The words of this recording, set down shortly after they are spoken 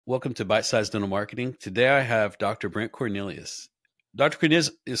Welcome to Bite Size Dental Marketing. Today I have Dr. Brent Cornelius. Dr. Cornelius,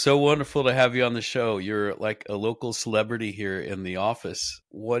 it's so wonderful to have you on the show. You're like a local celebrity here in the office.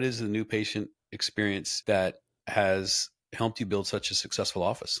 What is the new patient experience that has helped you build such a successful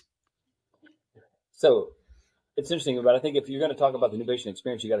office? So it's interesting, but I think if you're going to talk about the new patient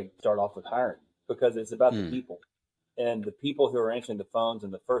experience, you got to start off with hiring because it's about the Hmm. people and the people who are answering the phones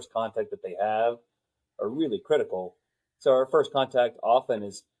and the first contact that they have are really critical. So our first contact often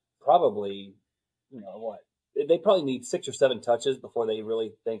is probably, what? They probably need 6 or 7 touches before they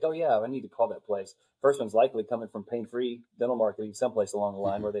really think, oh yeah, I need to call that place. First one's likely coming from pain-free dental marketing someplace along the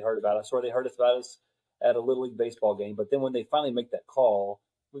line Hmm. where they heard about us or they heard about us at a little league baseball game. But then when they finally make that call,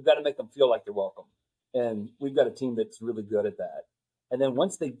 we've got to make them feel like they're welcome. And we've got a team that's really good at that. And then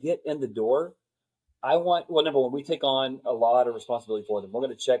once they get in the door, number one, we take on a lot of responsibility for them. We're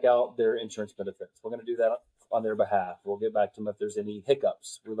going to check out their insurance benefits. We're going to do that on their behalf. We'll get back to them if there's any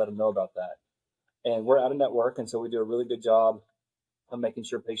hiccups. We let them know about that. And we're out of network. And so we do a really good job of making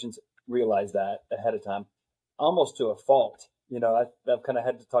sure patients realize that ahead of time, almost to a fault. I've kind of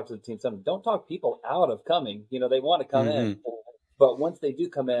had to talk to the team. Don't talk people out of coming. They want to come in. Hmm. But once they do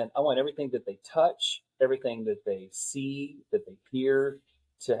come in, I want everything that they touch, everything that they see, that they hear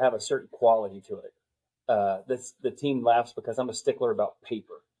to have a certain quality to it. The team laughs because I'm a stickler about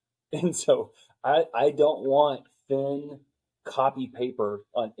paper. And so I don't want thin copy paper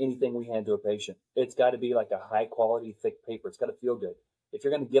on anything we hand to a patient. It's got to be like a high quality, thick paper. It's got to feel good. If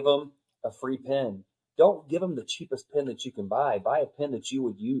you're going to give them a free pen, don't give them the cheapest pen that you can buy. Buy a pen that you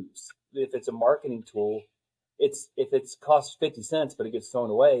would use. If it's a marketing tool, if it's costs 50 cents, but it gets thrown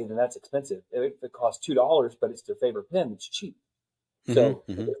away, then that's expensive. If it costs $2, but it's their favorite pen, it's cheap. Hmm. So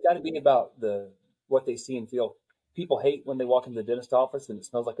Hmm. it's got to be about what they see and feel. People hate when they walk into the dentist office and it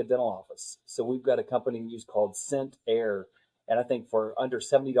smells like a dental office. So we've got a company we use called Scent Air, and I think for under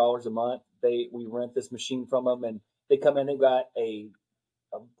 $70 a month, we rent this machine from them, and they come in. They've got a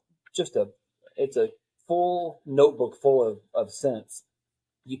just a it's a full notebook full of scents.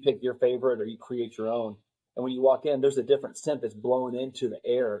 You pick your favorite or you create your own. And when you walk in, there's a different scent that's blown into the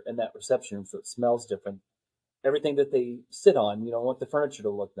air in that reception room, so it smells different. Everything that they sit on, want the furniture to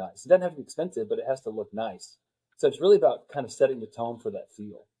look nice. It doesn't have to be expensive, but it has to look nice. So it's really about kind of setting the tone for that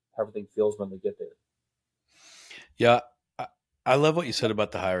feel, how everything feels when they get there. Yeah, I, I love what you said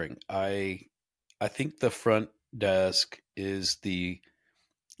about the hiring. I think the front desk is the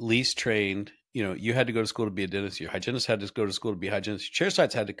least trained. You had to go to school to be a dentist. Your hygienist had to go to school to be a hygienist. Your chair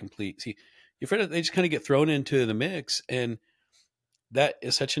sides had to complete. See, they just kind of get thrown into the mix, and that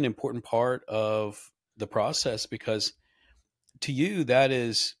is such an important part of the process because to you that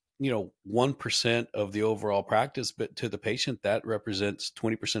is 1% of the overall practice, but to the patient that represents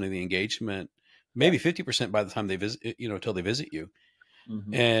 20% of the engagement, Yeah. maybe 50% by the time they visit, till they visit you.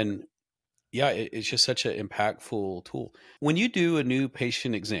 Mm-hmm. And yeah, it's just such an impactful tool. When you do a new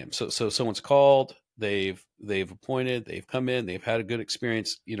patient exam, so someone's called, they've appointed, they've come in, they've had a good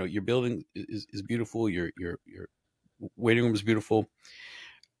experience. Your building is beautiful. Your waiting room is beautiful.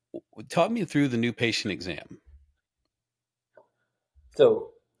 Talk me through the new patient exam.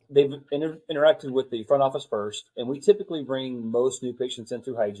 So they've interacted with the front office first, and we typically bring most new patients in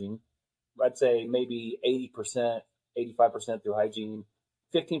through hygiene. I'd say maybe 80%, 85% through hygiene,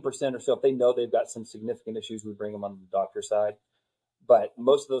 15% or so. If they know they've got some significant issues, we bring them on the doctor side. But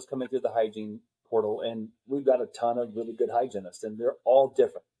most of those come in through the hygiene portal, and we've got a ton of really good hygienists, and they're all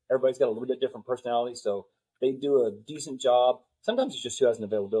different. Everybody's got a little bit different personality, so they do a decent job. Sometimes it's just who has an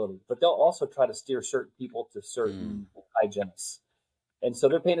availability, but they'll also try to steer certain people to Mm. certain hygienists. And so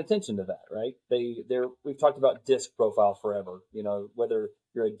they're paying attention to that, right? We've talked about disc profile forever, whether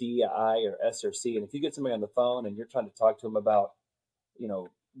you're a D, a I, or S or C. And if you get somebody on the phone and you're trying to talk to them about, you know,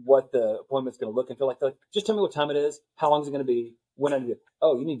 what the appointment's going to look and feel like, they're like, just tell me what time it is, how long is it going to be, when I need it.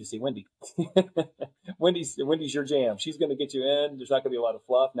 Oh, you need to see Wendy. Wendy's your jam. She's going to get you in. There's not going to be a lot of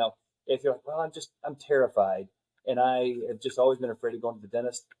fluff. Now, if you're like, well, I'm terrified and I have just always been afraid of going to the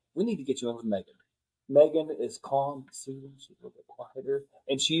dentist, we need to get you in with Megan. Megan is calm, soothing. She's a little bit quieter,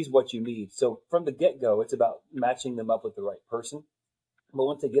 and she's what you need. So from the get-go, it's about matching them up with the right person. But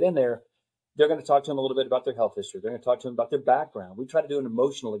once they get in there, they're going to talk to them a little bit about their health history. They're going to talk to them about their background. We try to do an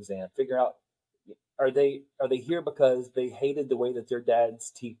emotional exam, figure out are they here because they hated the way that their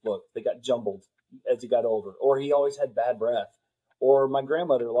dad's teeth looked. They got jumbled as he got older, or he always had bad breath, or my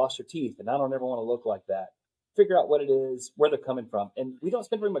grandmother lost her teeth, and I don't ever want to look like that. Figure out what it is, where they're coming from, and we don't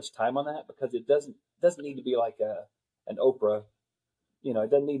spend very much time on that because it doesn't need to be like an Oprah. It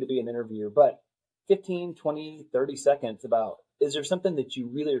doesn't need to be an interview, but 15, 20, 30 seconds about, is there something that you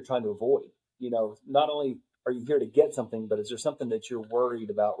really are trying to avoid? Not only are you here to get something, but is there something that you're worried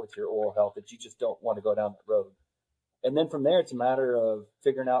about with your oral health that you just don't want to go down that road? And then from there, it's a matter of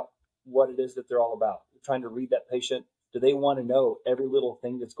figuring out what it is that they're all about. You're trying to read that patient. Do they want to know every little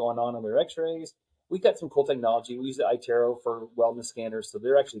thing that's going on their x-rays? We've got some cool technology. We use the iTero for wellness scanners. So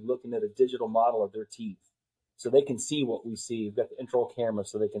they're actually looking at a digital model of their teeth. So they can see what we see. We've got the intraoral camera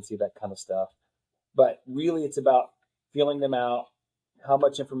so they can see that kind of stuff. But really, it's about feeling them out. How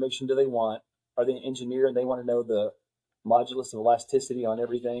much information do they want? Are they an engineer and they want to know the modulus of elasticity on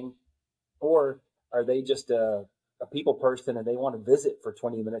everything? Or are they just a people person and they want to visit for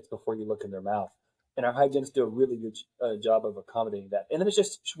 20 minutes before you look in their mouth? And our hygienists do a really good job of accommodating that. And then it's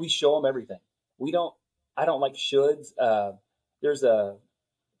just, we show them everything. I don't like shoulds. There's a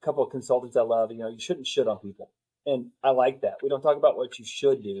couple of consultants I love, you shouldn't should on people. And I like that. We don't talk about what you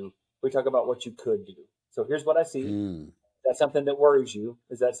should do. We talk about what you could do. So here's what I see. Is that something that worries you?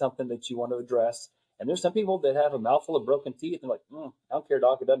 Is that something that you want to address? And there's some people that have a mouthful of broken teeth and like, I don't care,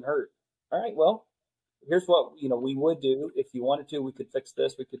 doc, it doesn't hurt. All right, well, here's what we would do. If you wanted to, we could fix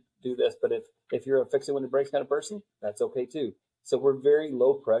this, we could do this. But if you're a fix it when it breaks kind of person, that's okay too. So we're very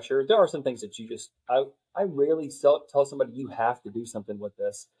low pressure. There are some things that I rarely tell somebody you have to do something with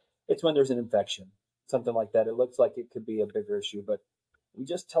this. It's when there's an infection, something like that. It looks like it could be a bigger issue, but we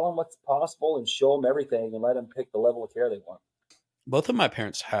just tell them what's possible and show them everything and let them pick the level of care they want. Both of my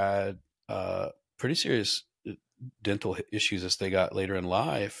parents had pretty serious dental issues as they got later in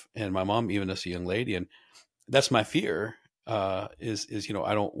life, and my mom even as a young lady. And that's my fear is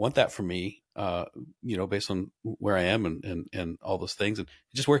I don't want that for me, based on where I am and all those things, and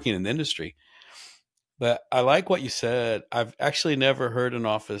just working in the industry. But I like what you said. I've actually never heard an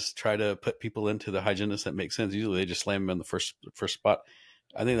office try to put people into the hygienist that makes sense. Usually they just slam them in the first spot.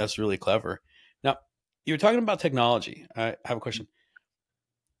 I think that's really clever. Now, you were talking about technology. I have a question.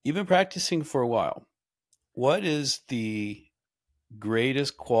 You've been practicing for a while. What is the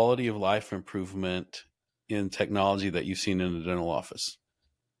greatest quality of life improvement in technology that you've seen in the dental office?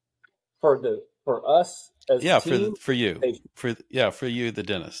 For us as a team, for you, the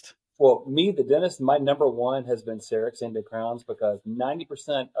dentist. Well, me, the dentist, my number one has been CEREX into crowns because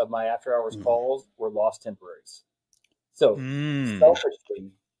 90% of my after hours calls were lost temporaries. So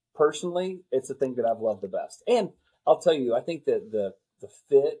selfishly, personally, it's the thing that I've loved the best. And I'll tell you, I think that the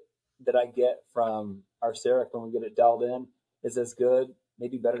fit that I get from our CEREX when we get it dialed in is as good,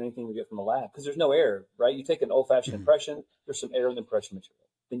 maybe better than anything we get from the lab because there's no air, right? You take an old-fashioned impression, there's some air in the impression material.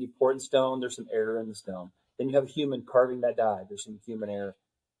 Then you pour it in stone, there's some air in the stone. Then you have a human carving that die, there's some human air.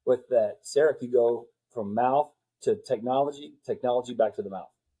 With that CEREX, you go from mouth to technology back to the mouth.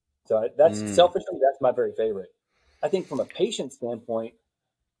 So that's selfishly, that's my very favorite. I think from a patient standpoint,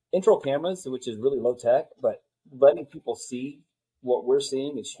 intraoral cameras, which is really low tech, but letting people see what we're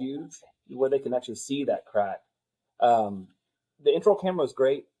seeing is huge, where they can actually see that crack. The intraoral camera is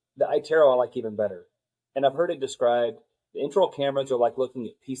great. The iTero I like even better. And I've heard it described, the intraoral cameras are like looking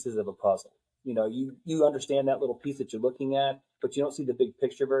at pieces of a puzzle. You understand that little piece that you're looking at, but you don't see the big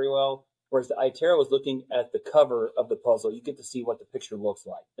picture very well. Whereas the iTero is looking at the cover of the puzzle. You get to see what the picture looks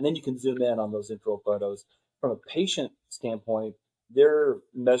like. And then you can zoom in on those intraoral photos. From a patient standpoint, they're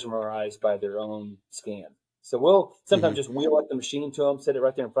mesmerized by their own scan. So we'll sometimes just wheel up the machine to them, set it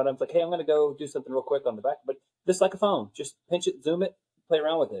right there in front of them. It's like, hey, I'm going to go do something real quick on the back. But just like a phone, just pinch it, zoom it, play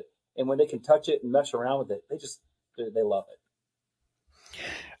around with it. And when they can touch it and mess around with it, they love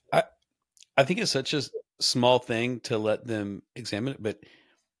it. I think it's such a small thing to let them examine it, but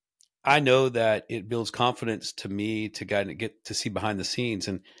I know that it builds confidence to me to get to see behind the scenes.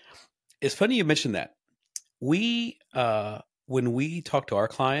 And it's funny you mentioned that. We, when we talk to our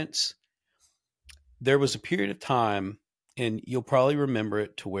clients, there was a period of time, and you'll probably remember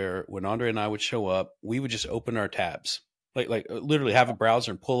it, to where when Andre and I would show up, we would just open our tabs, like literally have a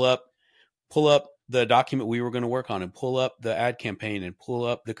browser and pull up the document we were going to work on and pull up the ad campaign and pull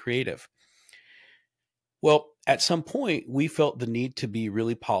up the creative. Well, at some point, we felt the need to be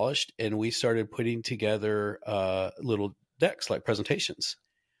really polished, and we started putting together little decks like presentations.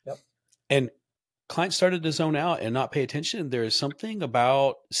 Yep. And clients started to zone out and not pay attention. There is something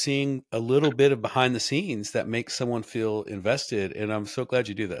about seeing a little bit of behind the scenes that makes someone feel invested. And I'm so glad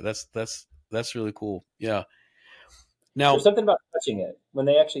you do that. That's really cool. Yeah. Now, there's something about touching it when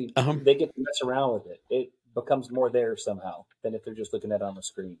they actually they get to mess around with it. It becomes more there somehow than if they're just looking at it on the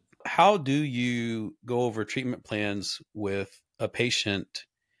screen. How do you go over treatment plans with a patient,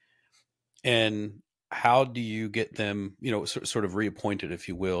 and how do you get them, sort of reappointed, if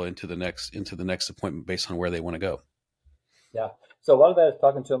you will, into the next appointment based on where they want to go? Yeah. So a lot of that is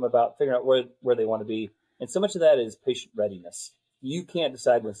talking to them about figuring out where they want to be. And so much of that is patient readiness. You can't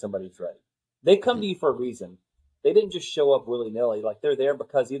decide when somebody's ready. They come to you for a reason. They didn't just show up willy nilly. Like they're there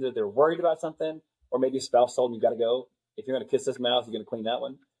because either they're worried about something or maybe a spouse told them you got to go. If you're going to kiss this mouth, you're going to clean that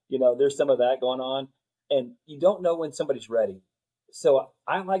one. There's some of that going on. And you don't know when somebody's ready. So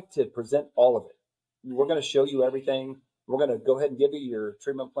I like to present all of it. We're going to show you everything. We're going to go ahead and give you your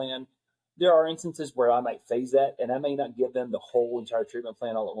treatment plan. There are instances where I might phase that and I may not give them the whole entire treatment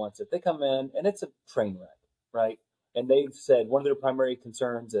plan all at once. If they come in and it's a train wreck, right? And they've said one of their primary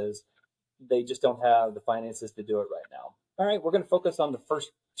concerns is they just don't have the finances to do it right now. All right, we're going to focus on the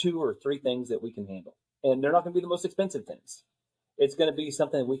first 2 or 3 things that we can handle. And they're not going to be the most expensive things. It's going to be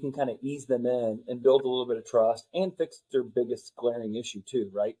something we can kind of ease them in and build a little bit of trust and fix their biggest glaring issue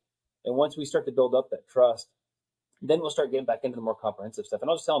too, right? And once we start to build up that trust, then we'll start getting back into the more comprehensive stuff. And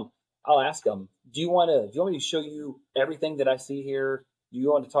I'll ask them, do you want me to show you everything that I see here? Do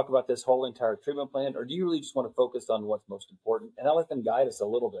you want to talk about this whole entire treatment plan, or do you really just want to focus on what's most important? And I'll let them guide us a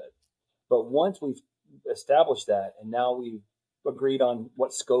little bit. But once we've established that, and now we've agreed on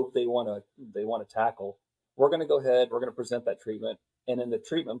what scope they want to tackle, we're going to go ahead. We're going to present that treatment, and in the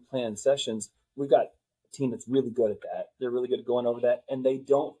treatment plan sessions, we've got a team that's really good at that. They're really good at going over that, and they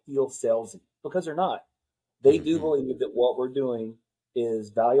don't feel salesy because they're not. They do believe that what we're doing is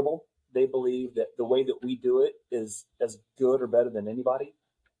valuable. They believe that the way that we do it is as good or better than anybody,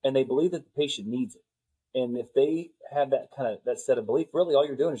 and they believe that the patient needs it. And if they have that set of belief, really all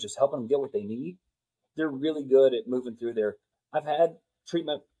you're doing is just helping them get what they need. They're really good at moving through there. I've had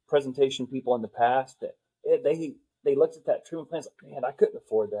treatment presentation people in the past that they looked at that treatment plan, like, man, I couldn't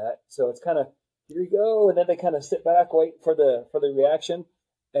afford that. So it's kind of, here you go, and then they kind of sit back, wait for the reaction.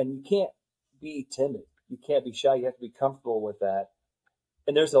 And you can't be timid. You can't be shy. You have to be comfortable with that.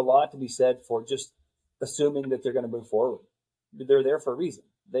 And there's a lot to be said for just assuming that they're going to move forward. They're there for a reason.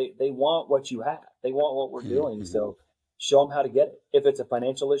 They want what you have. They want what we're doing. So show them how to get it. If it's a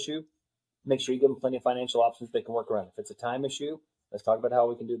financial issue, make sure you give them plenty of financial options they can work around. If it's a time issue, let's talk about how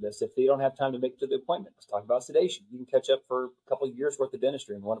we can do this. If they don't have time to make it to the appointment, let's talk about sedation. You can catch up for a couple of years worth of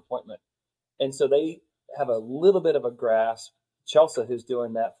dentistry in one appointment. And so they have a little bit of a grasp. Chelsea, who's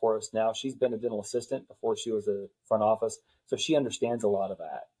doing that for us now, she's been a dental assistant before she was a front office. So she understands a lot of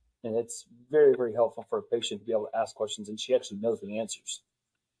that. And it's very, very helpful for a patient to be able to ask questions, and she actually knows the answers.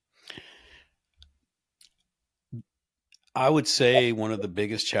 I would say one of the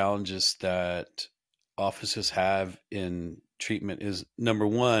biggest challenges that offices have in treatment is, number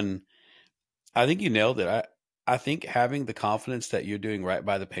one, I think you nailed it. I think having the confidence that you're doing right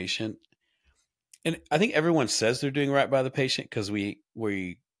by the patient, and I think everyone says they're doing right by the patient because we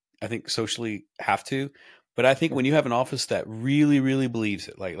I think socially have to. But I think when you have an office that really, really believes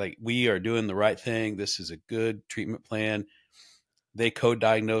it, like we are doing the right thing, this is a good treatment plan, they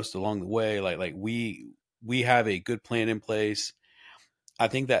co-diagnosed along the way, like we have a good plan in place. I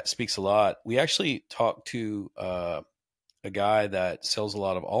think that speaks a lot. We actually talked to a guy that sells a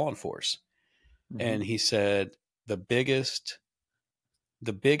lot of all-on-fours, and he said the biggest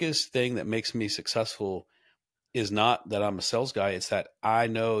thing that makes me successful is not that I'm a sales guy. It's that I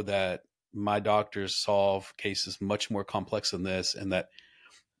know that my doctors solve cases much more complex than this, and that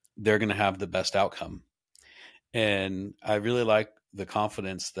they're going to have the best outcome. And I really like the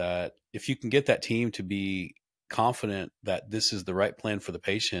confidence that if you can get that team to be confident that this is the right plan for the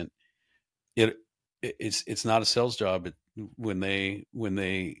patient, it's not a sales job when they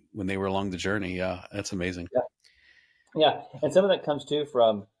were along the journey. Yeah, that's amazing. Yeah. And some of that comes too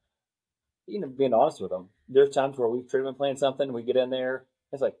from, being honest with them. There's times where we've treatment planned something, we get in there,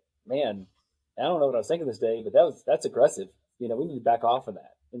 it's like, man, I don't know what I was thinking this day, but that's aggressive. We need to back off of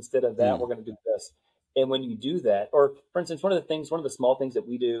that. Instead of that, we're going to do this. And when you do that, or for instance, one of the small things that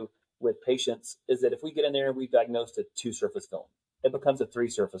we do with patients is that if we get in there and we diagnosed a 2-surface filling, it becomes a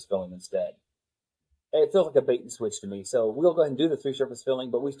 3-surface filling instead. It feels like a bait and switch to me. So we'll go ahead and do the 3-surface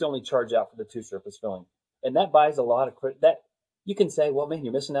filling, but we still only charge out for the 2-surface filling. And that buys a lot of that. You can say, well, man,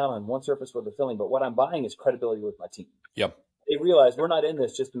 you're missing out on 1 surface for the filling, but what I'm buying is credibility with my team. Yep. They realize we're not in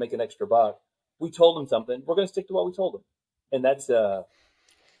this just to make an extra buck. We told them something. We're going to stick to what we told them. And that's,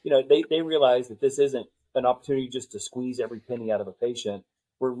 they realize that this isn't an opportunity just to squeeze every penny out of a patient.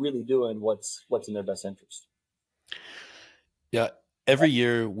 We're really doing what's in their best interest. Yeah. Every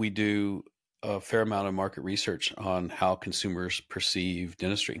year we do a fair amount of market research on how consumers perceive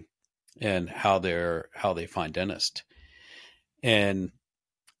dentistry and how they find dentists. And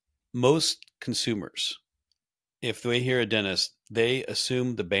most consumers, if they hear a dentist, they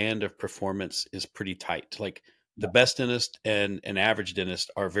assume the band of performance is pretty tight. Like the best dentist and an average dentist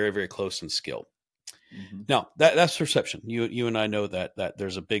are very, very close in skill. Mm-hmm. Now that's perception. You and I know that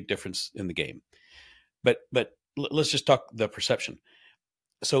there's a big difference in the game, but let's just talk the perception.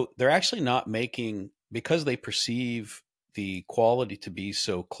 So they're actually not making, because they perceive the quality to be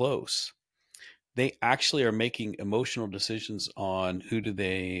so close, they actually are making emotional decisions on who do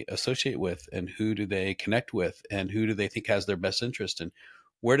they associate with and who do they connect with and who do they think has their best interest and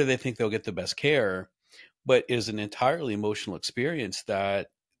where do they think they'll get the best care. But it is an entirely emotional experience that,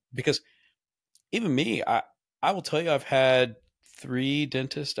 because even me, I will tell you, I've had 3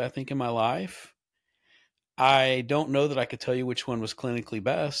 dentists, I think, in my life. I don't know that I could tell you which one was clinically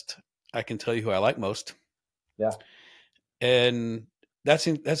best. I can tell you who I like most. Yeah. And that's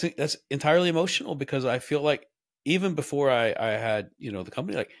entirely emotional, because I feel like even before I had, the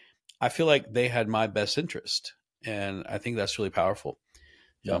company, like, I feel like they had my best interest. And I think that's really powerful.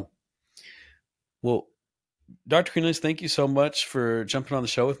 Yeah. Well, Dr. Cornelius, thank you so much for jumping on the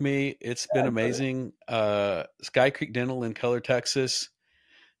show with me. It's been I enjoyed it. amazing. Sky Creek Dental in Keller, Texas.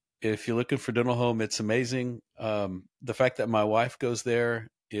 If you're looking for dental home, it's amazing. The fact that my wife goes there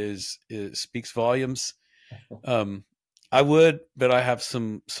is speaks volumes. Um, I would, but I have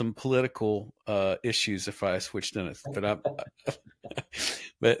some political issues if I switched dentists. But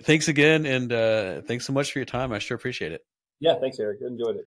but thanks again, and thanks so much for your time. I sure appreciate it. Yeah. Thanks, Eric. Enjoyed it.